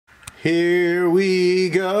Here we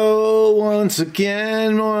go once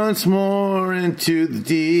again, once more into the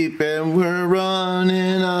deep, and we're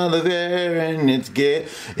running out of air, and it's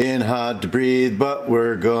getting hard to breathe, but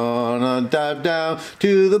we're gonna dive down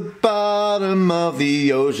to the bottom of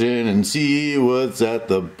the ocean and see what's at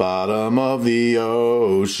the bottom of the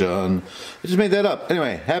ocean. I just made that up.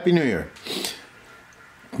 Anyway, Happy New Year.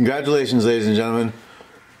 Congratulations, ladies and gentlemen.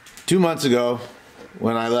 2 months ago,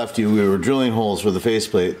 when I left you, we were drilling holes for the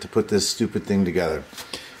faceplate to put this stupid thing together.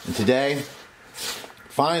 And today,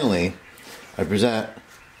 finally, I present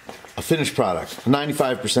a finished product, a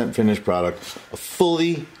 95% finished product, a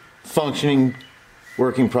fully functioning,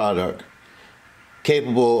 working product,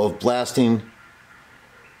 capable of blasting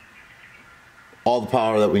all the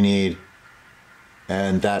power that we need,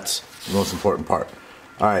 and that's the most important part.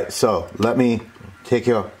 Alright, so let me take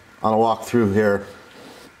you on a walk through here.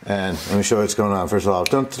 And let me show you what's going on. First of all,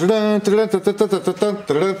 alright,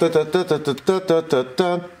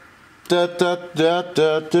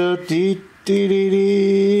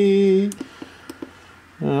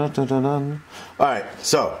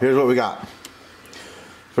 so here's what we got.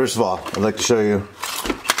 First of all, I'd like to show you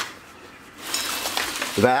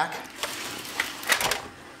the back.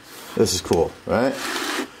 This is cool, right?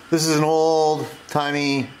 This is an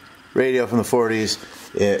old-timey radio from the 40s.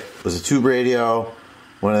 It was a tube radio.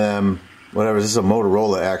 One of them, whatever, this is a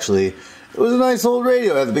Motorola actually. It was a nice old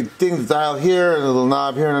radio. It had a big thing to dial here, and a little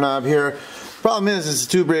knob here, and a knob here. Problem is, it's a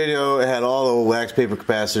tube radio. It had all the old wax paper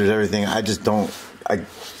capacitors, everything. I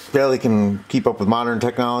barely can keep up with modern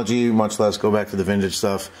technology, much less go back to the vintage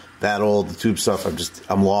stuff. That old, the tube stuff,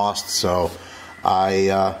 I'm lost. So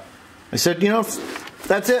I said, you know,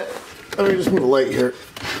 that's it. Let me just move the light here.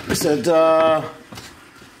 I said, I'm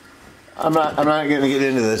not going to get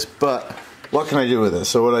into this, but what can I do with this?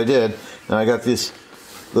 So what I did, and I got these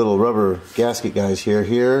little rubber gasket guys here, and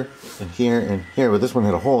here, and here, but this one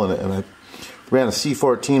had a hole in it, and I ran a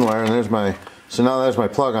C14 wire, and so now there's my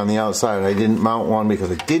plug on the outside. I didn't mount one because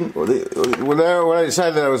what I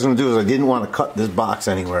decided that I was going to do is I didn't want to cut this box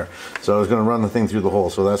anywhere. So I was going to run the thing through the hole,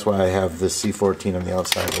 so that's why I have this C14 on the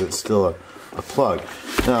outside, but it's still a plug.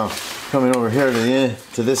 Now, coming over here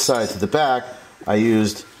to this side, to the back, I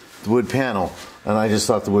used the wood panel. And I just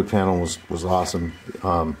thought the wood panel was awesome.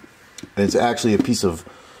 It's actually a piece of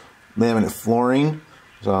laminate flooring.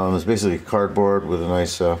 So it's basically cardboard with a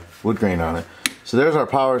nice wood grain on it. So there's our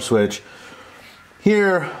power switch.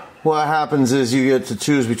 Here, what happens is you get to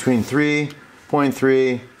choose between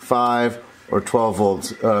 3.3, 5, or 12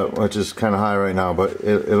 volts, which is kind of high right now, but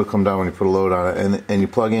it'll come down when you put a load on it. And you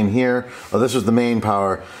plug in here. Oh, this was the main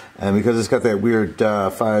power. And because it's got that weird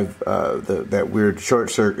that weird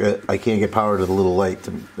short circuit, I can't get power to the little light.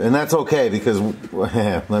 And that's okay because,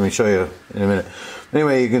 let me show you in a minute.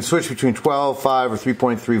 Anyway, you can switch between 12, 5, or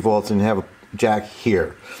 3.3 volts and have a jack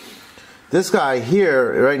here. This guy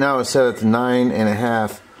here, right now is set at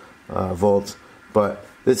 9.5 volts, but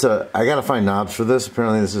I gotta find knobs for this.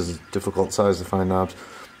 Apparently this is a difficult size to find knobs.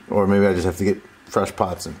 Or maybe I just have to get fresh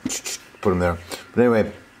pots and put them there. But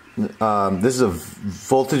anyway, this is a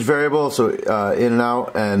voltage variable, so in and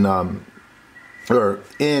out, and or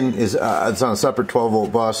in is it's on a separate 12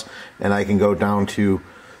 volt bus, and I can go down to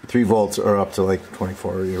 3 volts or up to like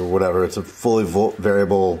 24 or whatever. It's a fully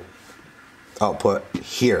variable output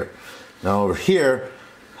here. Now over here,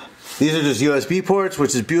 these are just USB ports,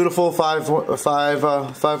 which is beautiful. 5 volts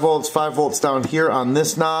down here on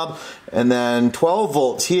this knob, and then 12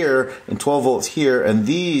 volts here and 12 volts here, and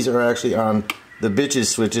these are actually on the bitches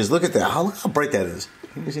switches. Look at that. Look how bright that is.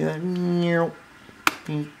 Can you see that?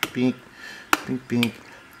 Beep, beep, beep, beep.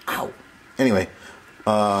 Ow. Anyway,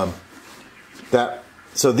 so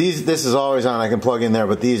this is always on. I can plug in there,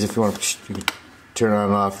 but these, if you want to, you can turn on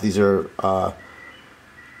and off. These are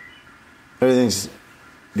everything's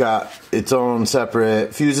got its own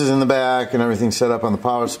separate fuses in the back, and everything's set up on the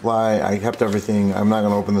power supply. I kept everything. I'm not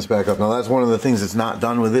going to open this back up. Now that's one of the things that's not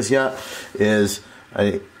done with this yet, is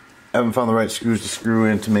I haven't found the right screws to screw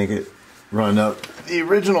in to make it run up. The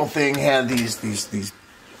original thing had these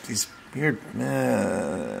weird,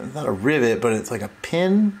 not a rivet, but it's like a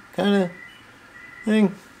pin kind of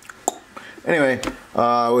thing. Anyway,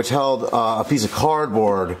 which held a piece of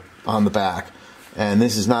cardboard on the back, and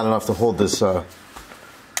this is not enough to hold this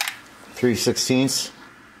 3/16.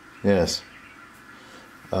 Yes.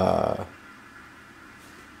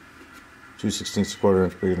 2/16 quarter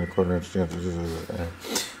inch bigger than a quarter inch.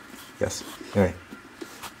 Yes. Anyway.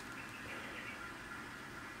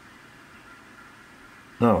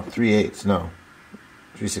 No, 3/8. No.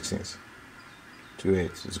 3/16.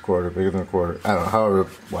 2/8 is a quarter, bigger than a quarter. I don't know, however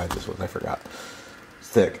wide this was, I forgot.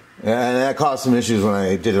 thick. And that caused some issues when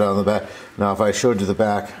I did it on the back. Now if I showed you the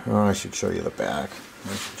back, oh, I should show you the back.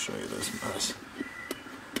 I should show you this mess.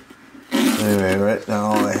 Anyway, right now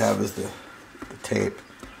all I have is the tape.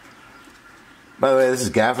 By the way, this is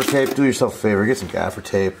gaffer tape. Do yourself a favor, get some gaffer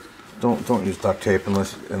tape. Don't use duct tape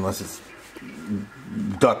unless it's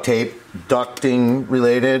duct tape, ducting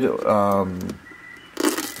related.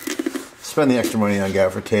 Spend the extra money on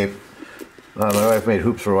gaffer tape. My wife made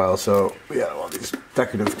hoops for a while, so we got all these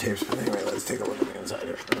decorative tapes. But anyway, let's take a look at the inside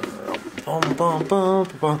here. Boom, boom, boom,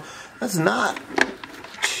 boom. That's not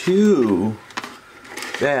too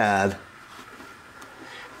bad.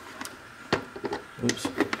 Oops.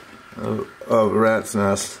 Oh, rat's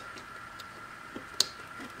nest.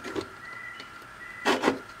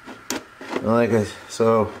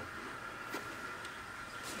 So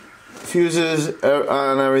fuses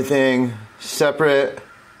on everything separate.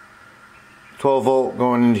 12 volt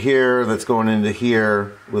going into here, that's going into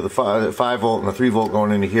here with a 5 volt and a 3 volt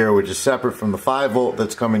going into here, which is separate from the 5 volt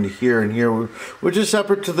that's coming to here and here, which is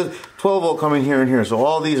separate to the 12 volt coming here and here. So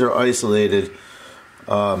all these are isolated.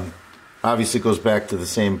 Obviously it goes back to the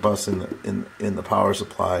same bus in the power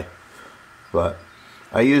supply. But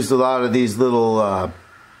I used a lot of these little,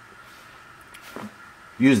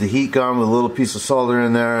 used the heat gun with a little piece of solder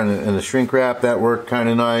in there and a shrink wrap. That worked kind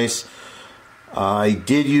of nice. I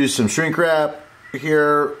did use some shrink wrap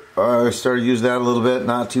here. I started using that a little bit.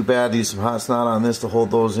 Not too bad. Used some hot snot on this to hold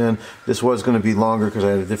those in. This was going to be longer because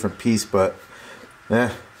I had a different piece, but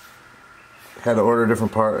had to order a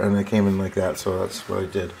different part and it came in like that, so that's what I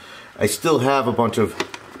did. I still have a bunch of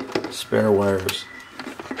spare wires.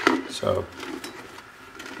 So,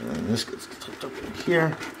 and this gets tucked up in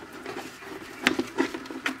here.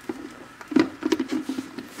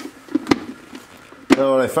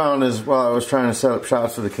 So what I found is while I was trying to set up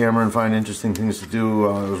shots for the camera and find interesting things to do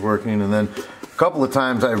while I was working, and then a couple of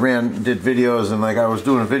times I did videos, and like I was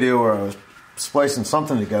doing a video where I was splicing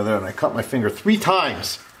something together and I cut my finger 3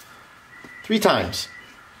 times. 3 times.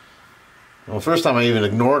 Well, the first time I even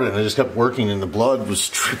ignored it and I just kept working and the blood was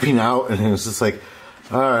dripping out, and it was just like,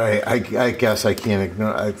 alright, I guess I can't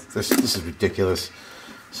ignore this is ridiculous.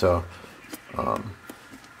 So,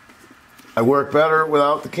 I work better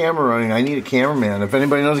without the camera running. I need a cameraman. If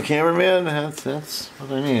anybody knows a cameraman, that's what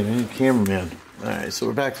I need. I need a cameraman. Alright, so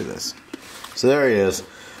we're back to this. So there he is.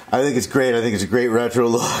 I think it's great. I think it's a great retro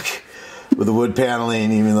look with the wood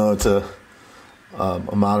paneling, even though it's a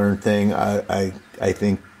modern thing. I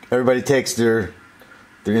think everybody takes their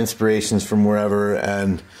inspirations from wherever,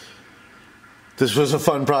 and this was a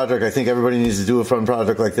fun project. I think everybody needs to do a fun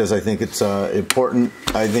project like this. I think it's important.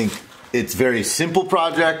 I think it's a very simple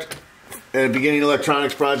project. A beginning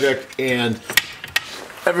electronics project, and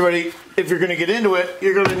everybody, if you're going to get into it,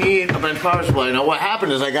 you're going to need a bench power supply. Now what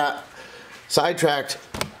happened is I got sidetracked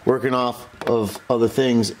working off of other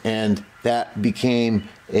things, and that became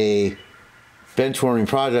a bench warming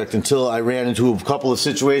project until I ran into a couple of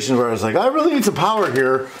situations where I was like, I really need some power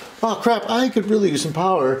here. Oh crap, I could really use some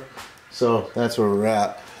power. So that's where we're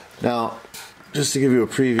at. Now, just to give you a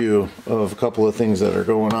preview of a couple of things that are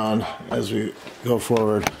going on as we go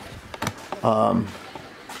forward.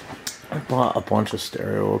 I bought a bunch of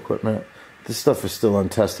stereo equipment. This stuff is still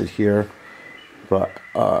untested here, but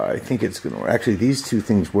I think it's going to work. Actually, these two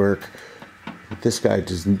things work. This guy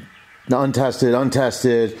does untested.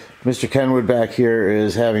 Mr. Kenwood back here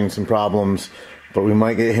is having some problems, but we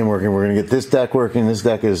might get him working. We're going to get this deck working. This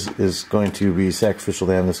deck is going to be sacrificial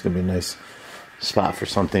lamb. This is going to be a nice spot for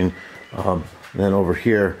something. And then over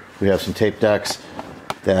here, we have some tape decks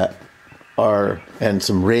that and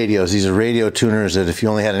some radios. These are radio tuners that if you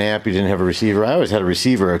only had an amp, you didn't have a receiver. I always had a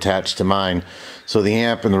receiver attached to mine, so the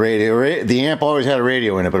amp and the amp always had a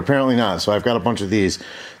radio in it, but apparently not. So I've got a bunch of these.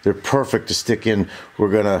 They're perfect to stick in. We're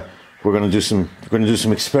gonna do some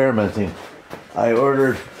experimenting. I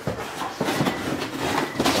ordered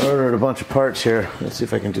a bunch of parts here. Let's see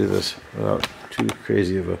if I can do this without too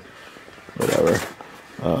crazy of a whatever.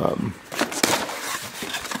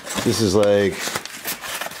 This is like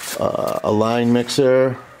a line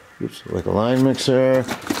mixer. Oops, like a line mixer.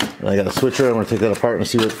 And I got a switcher. I'm going to take that apart and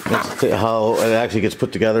see how it actually gets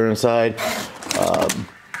put together inside.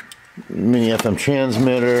 Mini FM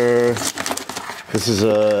transmitter. This is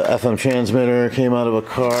a FM transmitter. Came out of a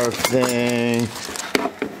car thing.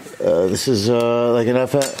 This is like an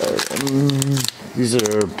FM. These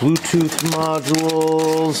are Bluetooth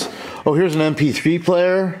modules. Oh, here's an MP3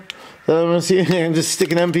 player. I'm gonna see, and just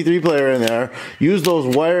stick an MP3 player in there. Use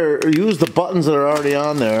the buttons that are already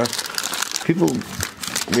on there. People,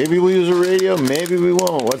 maybe we'll use a radio, maybe we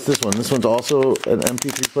won't. What's this one? This one's also an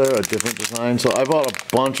MP3 player, a different design. So I bought a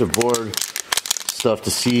bunch of board stuff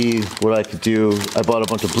to see what I could do. I bought a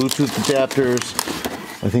bunch of Bluetooth adapters.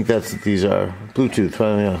 I think that's what these are. Bluetooth,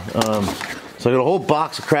 yeah. So I got a whole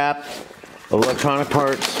box of crap of electronic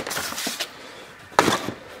parts.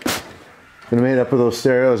 Gonna made up of those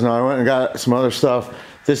stereos. Now I went and got some other stuff.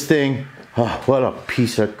 This thing, oh, what a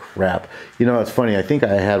piece of crap. You know, it's funny, I think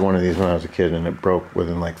I had one of these when I was a kid and it broke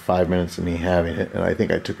within like 5 minutes of me having it, and I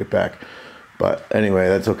think I took it back. But anyway,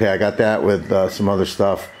 that's okay. I got that with some other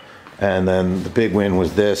stuff. And then the big win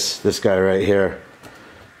was this guy right here.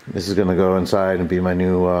 This is gonna go inside and be my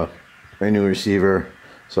new receiver.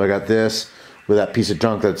 So I got this with that piece of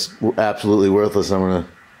junk that's absolutely worthless. I'm gonna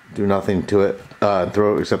do nothing to it,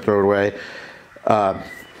 except throw it away. And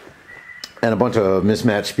a bunch of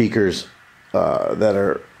mismatched speakers that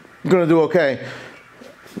are gonna do okay.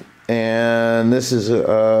 And this is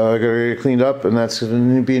gonna get cleaned up, and that's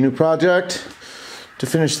gonna be a new project to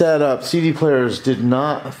finish that up. CD players did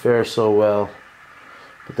not fare so well,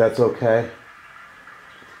 but that's okay.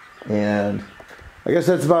 And I guess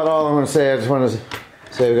that's about all I'm gonna say. I just want to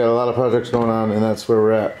say we've got a lot of projects going on, and that's where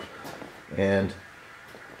we're at. And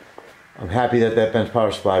I'm happy that bench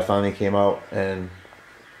power supply finally came out and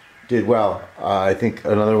did well. I think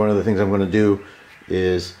another one of the things I'm going to do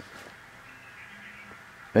is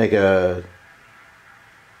make a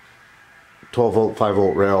 12 volt, 5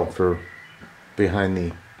 volt rail for behind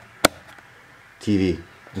the TV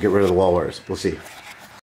and get rid of the wall wires. We'll see.